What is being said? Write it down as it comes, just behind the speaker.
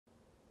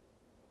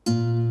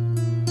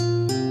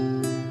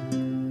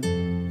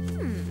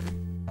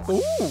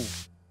Ooh!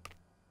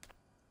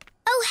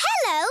 Oh,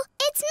 hello!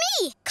 It's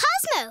me,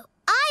 Cosmo.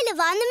 I live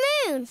on the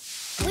moon.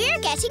 We're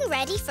getting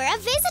ready for a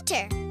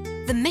visitor.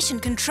 The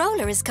mission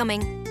controller is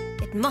coming.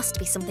 It must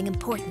be something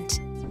important.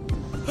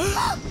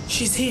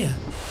 She's here.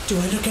 Do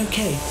I look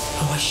okay?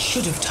 Oh, I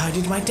should have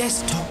tidied my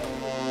desktop.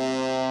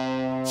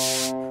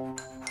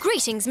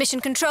 Greetings,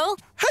 Mission Control.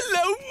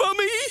 Hello,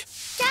 Mummy!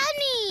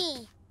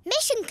 Granny!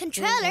 Mission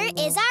controller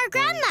is our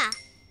grandma.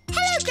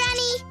 Hello,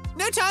 Granny.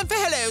 No time for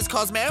hellos,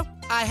 Cosmo.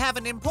 I have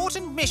an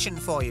important mission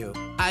for you.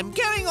 I'm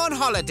going on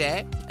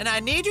holiday, and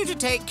I need you to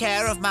take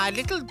care of my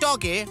little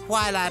doggy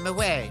while I'm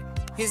away.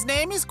 His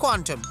name is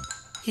Quantum.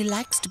 He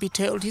likes to be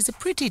told he's a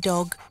pretty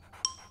dog.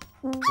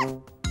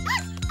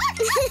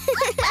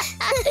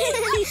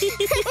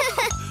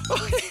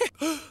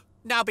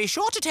 Now be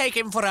sure to take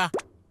him for a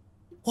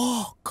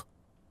walk.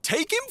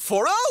 Take him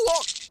for a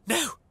walk?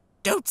 No,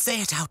 don't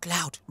say it out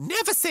loud.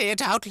 Never say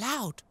it out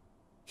loud.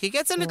 He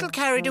gets a little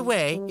carried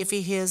away if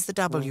he hears the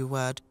W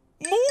word.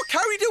 More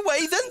carried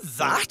away than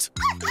that?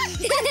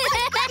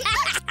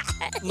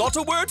 Not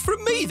a word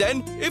from me,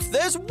 then. If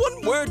there's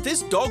one word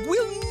this dog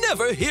will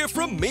never hear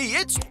from me,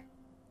 it's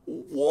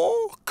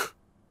walk.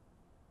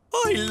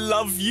 I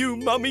love you,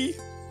 Mummy.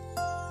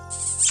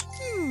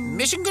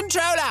 Mission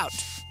control out.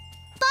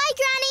 Bye,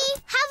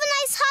 Granny. Have a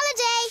nice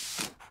holiday.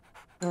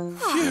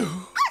 Phew.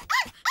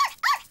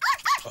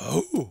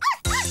 Oh.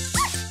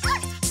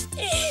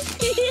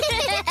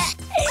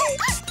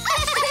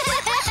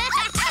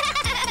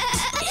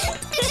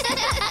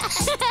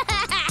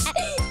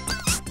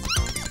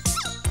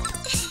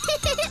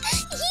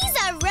 He's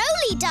a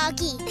roly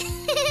doggy.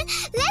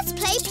 Let's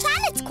play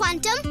planets,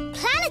 Quantum.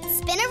 Planets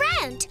spin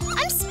around.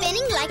 I'm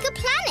spinning like a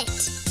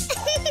planet.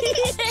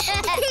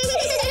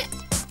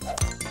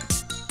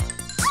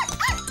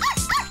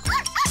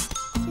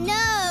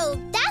 No,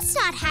 that's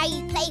not how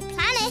you play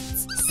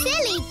planets.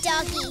 Silly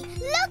doggy.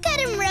 Look at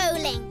him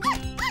rolling.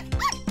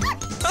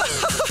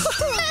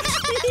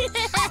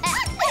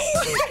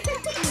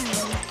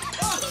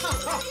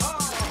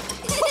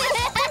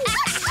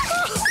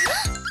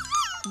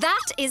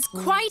 That is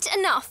quite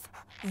enough.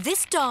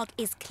 This dog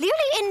is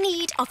clearly in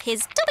need of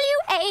his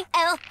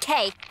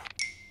W-A-L-K.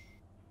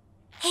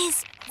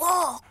 His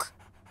walk.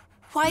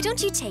 Why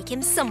don't you take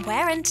him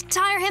somewhere and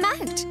tire him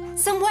out?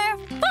 Somewhere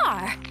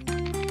far.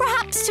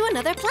 Perhaps to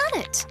another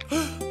planet.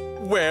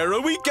 Where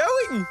are we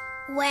going?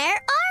 Where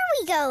are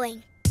we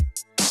going?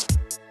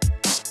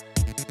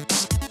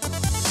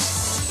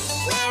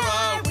 Where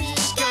are we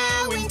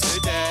going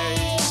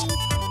today?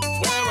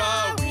 Where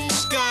are we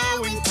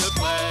going to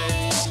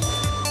play?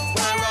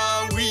 Where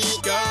are we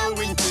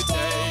going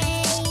today?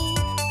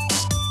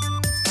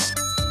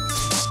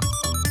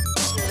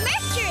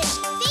 Mercury,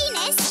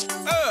 Venus.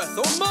 Earth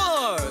or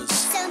Mars?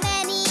 So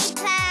many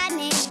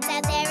planets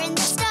out there in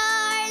the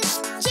stars.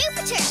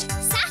 Jupiter,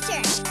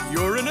 Saturn.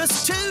 Uranus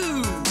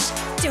too.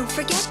 Don't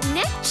forget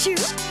Neptune.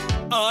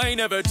 I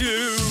never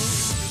do.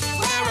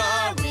 Where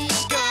are we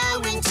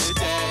going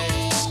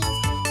today?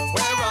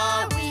 Where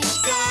are we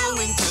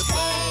going to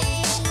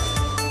play?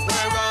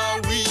 Where are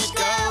we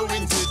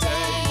going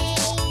today?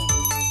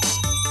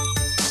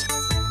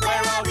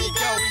 Where are we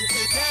going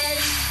today?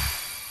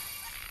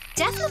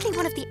 Definitely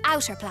one of the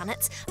outer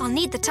planets. I'll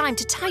need the time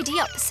to tidy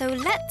up, so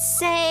let's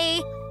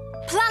say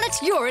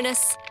planet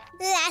Uranus.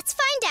 Let's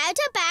find out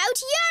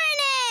about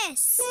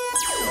Uranus.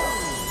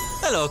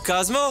 Hello,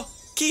 Cosmo.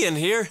 Cian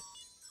here.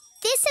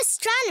 This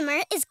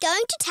astronomer is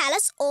going to tell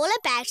us all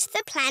about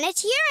the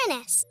planet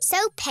Uranus,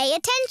 so pay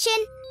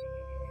attention.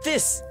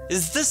 This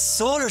is the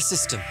solar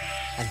system,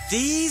 and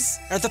these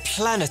are the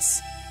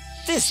planets.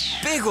 This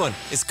big one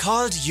is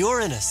called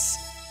Uranus.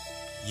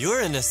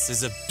 Uranus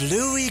is a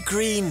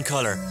bluey-green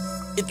colour.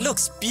 It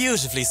looks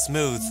beautifully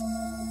smooth.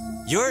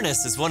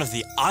 Uranus is one of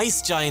the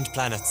ice giant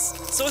planets,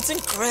 so it's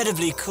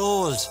incredibly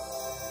cold.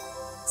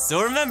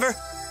 So remember,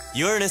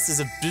 Uranus is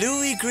a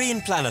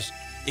bluey-green planet.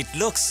 It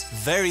looks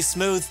very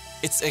smooth.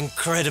 It's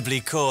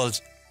incredibly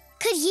cold.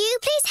 Could you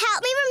please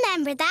help me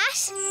remember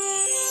that?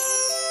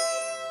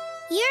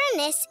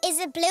 Uranus is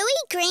a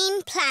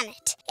bluey-green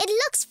planet. It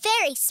looks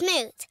very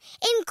smooth,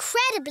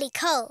 incredibly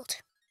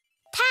cold.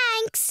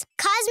 Thanks.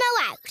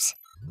 Cosmo out.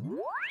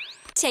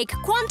 Take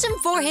Quantum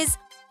for his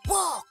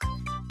walk.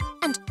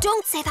 And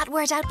don't say that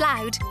word out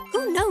loud.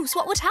 Who knows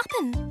what would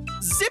happen?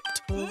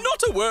 Zipped,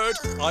 not a word.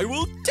 I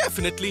will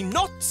definitely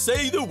not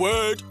say the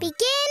word. Begin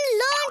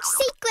launch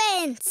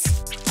sequence.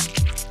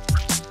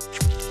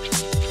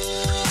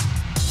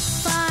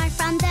 Far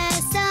from the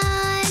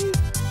sun,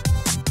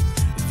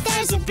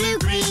 there's a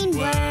blue-green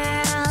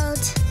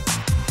world.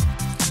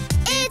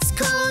 It's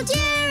called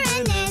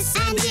Uranus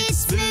and it's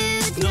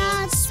smooth,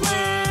 not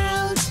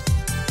swirled.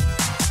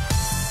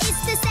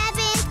 It's the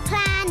 7th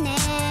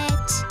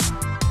planet.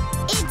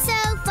 It's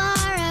so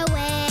far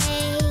away.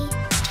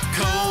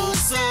 Cold,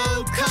 so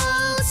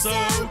cold, so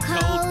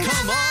cold.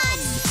 Come on,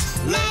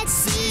 let's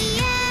see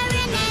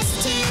Uranus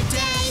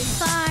today.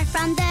 Far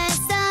from the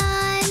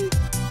sun,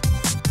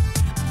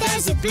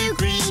 there's a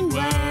blue-green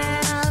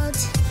world.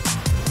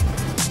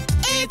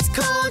 It's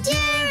called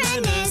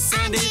Uranus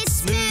and it's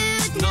smooth.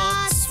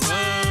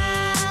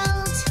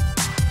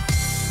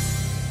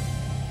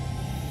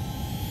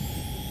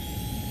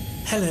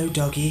 Hello,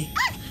 doggy.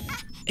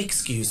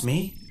 Excuse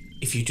me.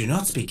 If you do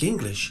not speak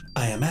English,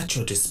 I am at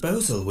your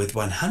disposal with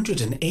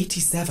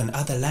 187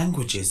 other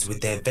languages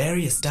with their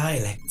various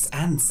dialects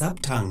and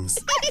subtongues.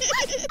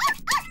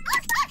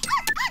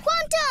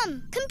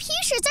 Quantum!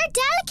 Computers are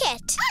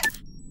delicate.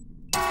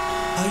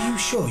 Are you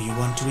sure you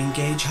want to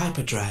engage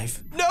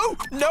hyperdrive? No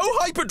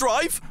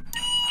hyperdrive!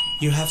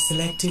 You have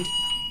selected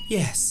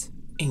yes,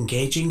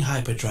 engaging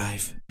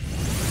hyperdrive.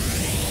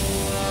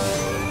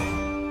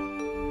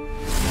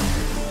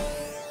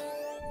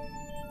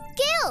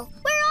 Gil,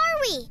 where are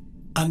we?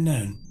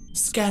 Unknown.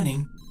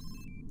 Scanning.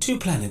 2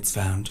 planets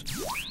found.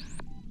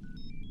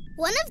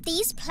 One of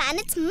these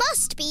planets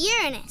must be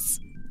Uranus.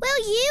 Will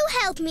you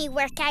help me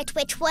work out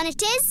which one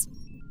it is?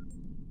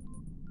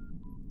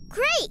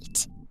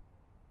 Great!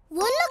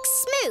 One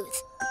looks smooth,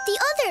 the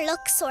other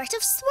looks sort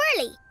of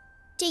swirly.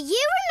 Do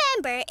you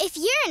remember if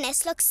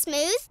Uranus looks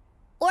smooth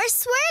or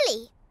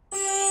swirly?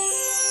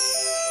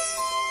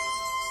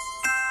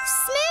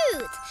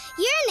 Smooth!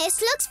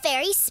 Uranus looks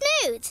very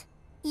smooth.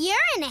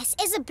 Uranus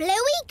is a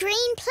bluey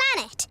green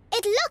planet.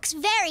 It looks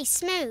very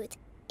smooth,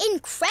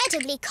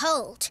 incredibly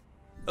cold.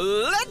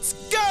 Let's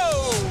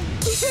go!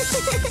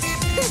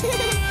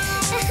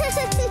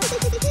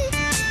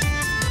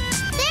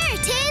 There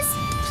it is!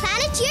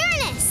 Planet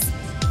Uranus!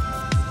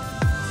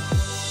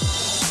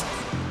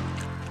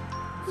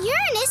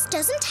 Uranus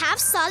doesn't have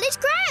solid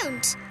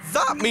ground.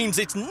 That means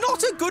it's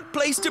not a good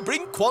place to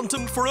bring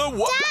Quantum for a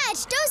walk. Dad,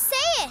 don't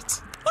say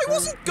it! I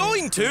wasn't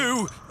going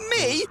to.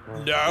 Me?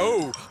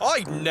 No,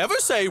 I'd never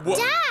say what.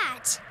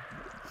 Dad!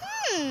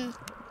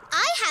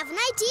 I have an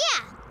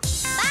idea.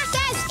 Back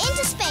out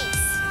into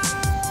space.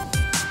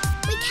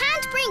 We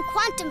can't bring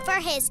Quantum for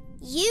his,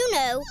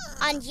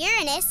 on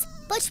Uranus,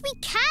 but we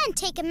can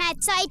take him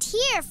outside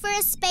here for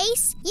a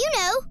space,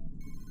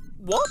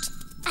 What?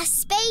 A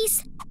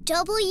space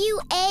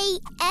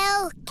W-A-L-K.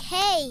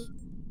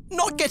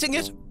 Not getting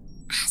it.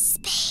 A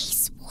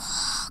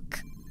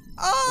spacewalk.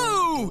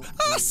 Oh,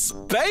 a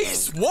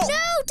spacewalk.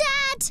 No,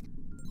 Dad!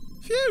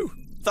 Phew,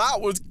 that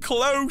was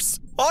close.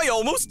 I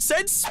almost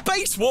said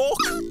spacewalk.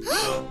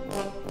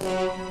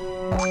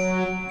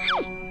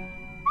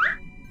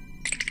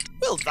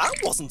 Well,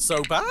 that wasn't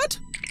so bad.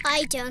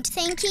 I don't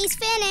think he's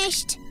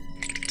finished.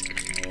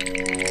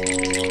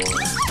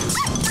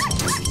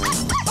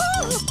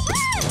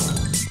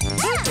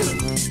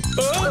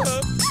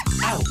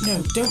 Ow,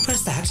 no, don't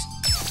press that.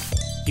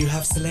 You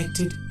have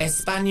selected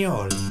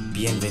Español.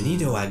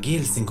 Bienvenido a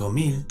Gil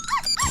 5000.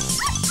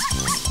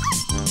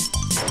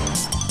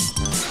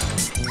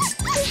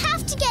 We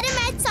have to get him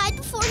outside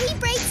before he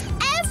breaks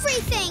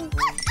everything.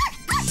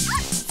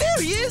 There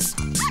he is.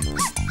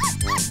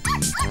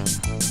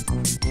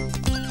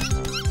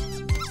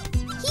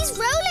 He's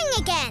rolling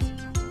again.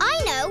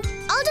 I know.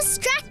 I'll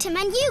distract him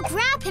and you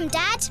grab him,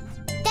 Dad.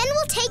 Then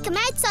we'll take him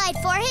outside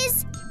for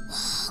his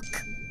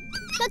walk.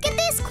 Look at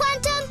this,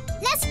 Quantum.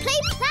 Let's play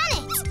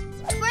planet.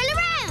 Twirl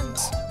around.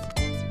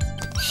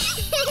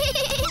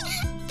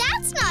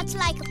 That's not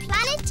like a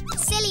planet,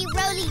 silly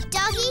roly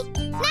doggy.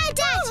 Now,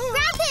 Dad,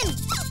 grab him.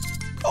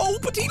 Oh,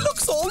 but he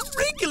looks all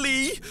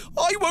wriggly.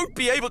 I won't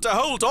be able to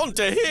hold on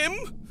to him.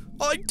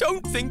 I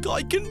don't think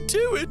I can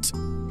do it.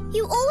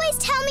 You always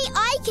tell me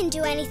I can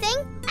do anything,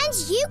 and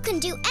you can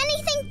do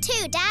anything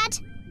too, Dad.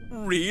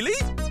 Really?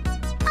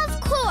 Of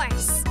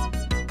course.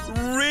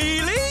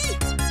 Really?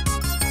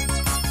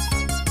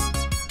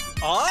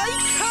 I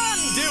can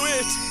do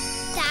it!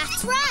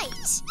 That's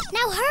right.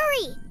 Now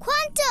hurry.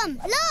 Quantum,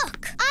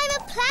 look. I'm a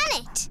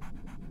planet.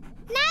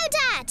 Now,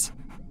 Dad.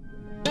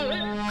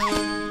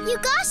 You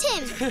got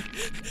him.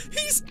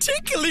 He's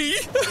tickly!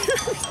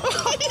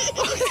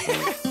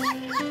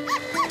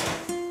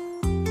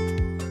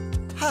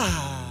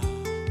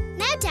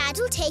 Now Dad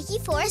will take you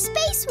for a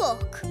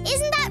spacewalk.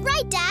 Isn't that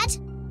right, Dad?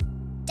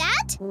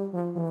 Dad?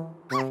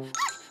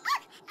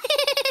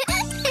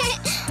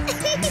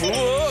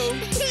 Whoa!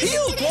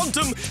 Heel,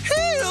 Quantum!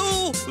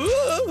 Heel!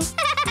 Whoa!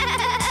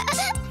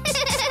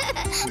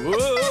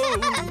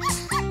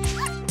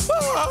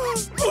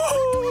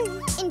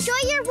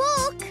 Enjoy your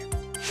walk.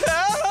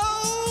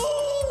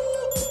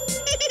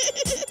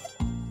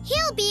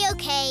 He'll be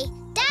okay.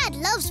 Dad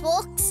loves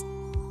walks.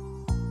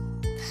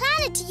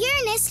 Planet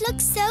Uranus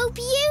looks so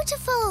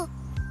beautiful.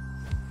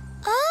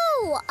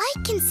 Oh, I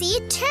can see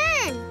it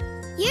turn.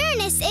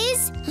 Uranus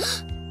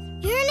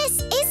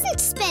isn't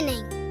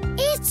spinning.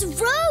 It's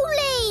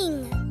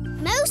rolling.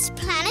 Most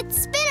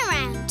planets spin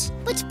around,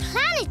 but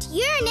planet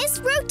Uranus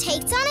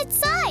rotates on its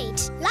side,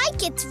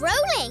 like it's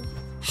rolling.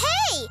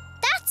 Hey,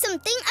 that's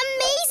something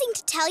amazing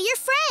to tell your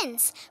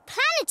friends.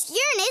 Planet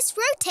Uranus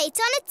rotates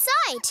on its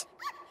side.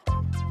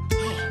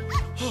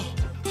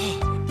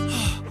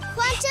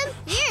 Quantum,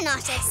 you're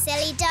not a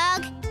silly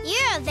dog.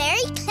 You're a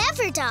very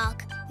clever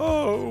dog.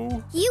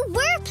 Oh. You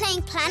were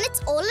playing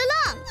planets all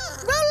along.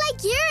 Roll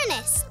like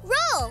Uranus.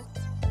 Roll.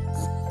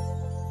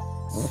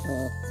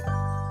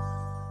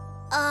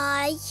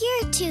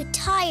 You're too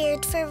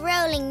tired for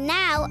rolling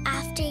now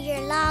after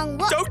your long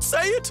walk. Don't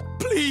say it,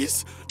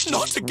 please.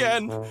 Not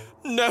again.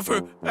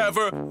 Never,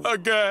 ever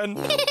again.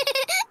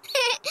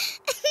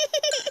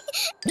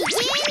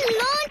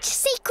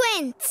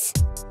 planets.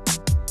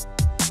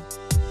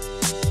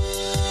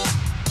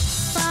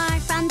 Far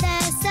from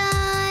the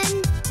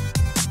sun,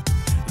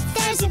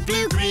 there's a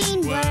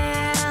blue-green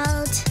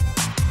world.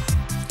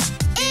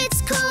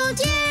 It's called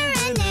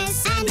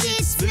Uranus and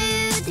it's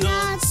smooth,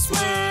 not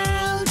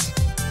swirled.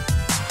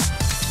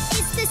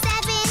 It's the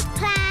 7th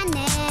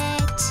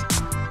planet.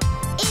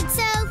 It's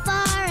so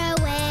far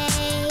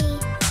away.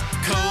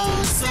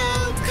 Cold, so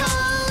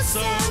cold,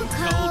 so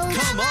cold.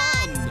 Come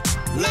on,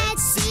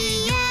 let's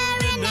see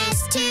Uranus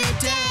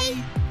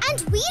today. And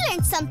we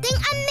learned something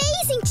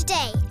amazing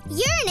today.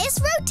 Uranus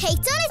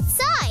rotates on its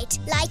side,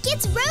 like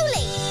it's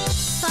rolling.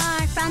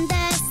 Far from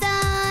the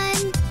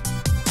sun,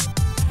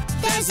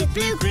 there's a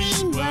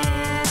blue-green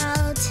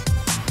world.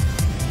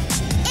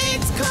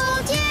 It's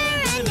called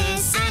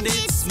Uranus and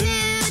it's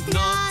smooth,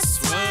 not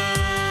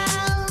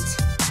swirled.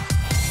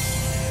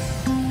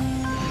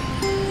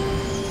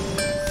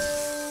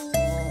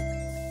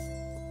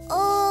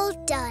 All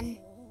done.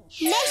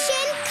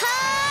 Mission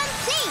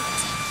complete!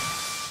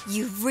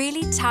 You've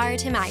really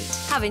tired him out,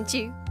 haven't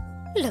you?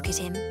 Look at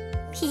him.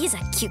 He's a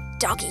cute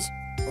doggy.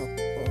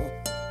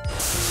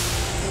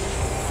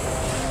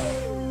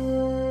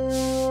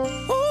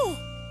 Oh,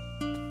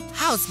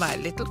 how's my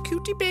little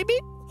cutie baby?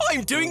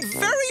 I'm doing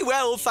very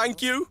well,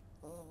 thank you.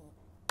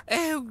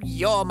 Oh,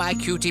 you're my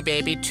cutie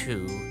baby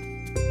too.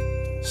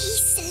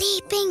 He's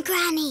sleeping,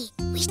 Granny.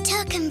 We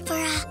took him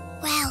for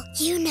well,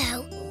 you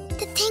know,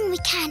 the thing we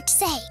can't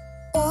say.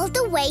 All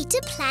the way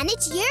to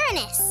planet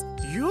Uranus.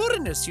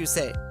 Uranus, you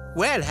say?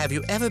 Well, have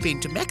you ever been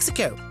to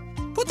Mexico?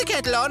 Put the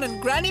kettle on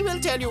and Granny will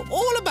tell you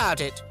all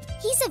about it.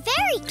 He's a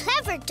very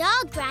clever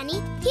dog,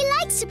 Granny. He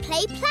likes to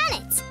play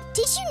planets.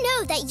 Did you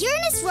know that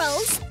Uranus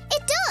rolls?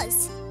 It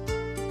does.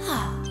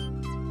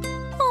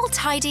 All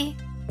tidy.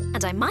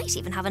 And I might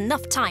even have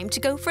enough time to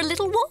go for a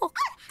little walk.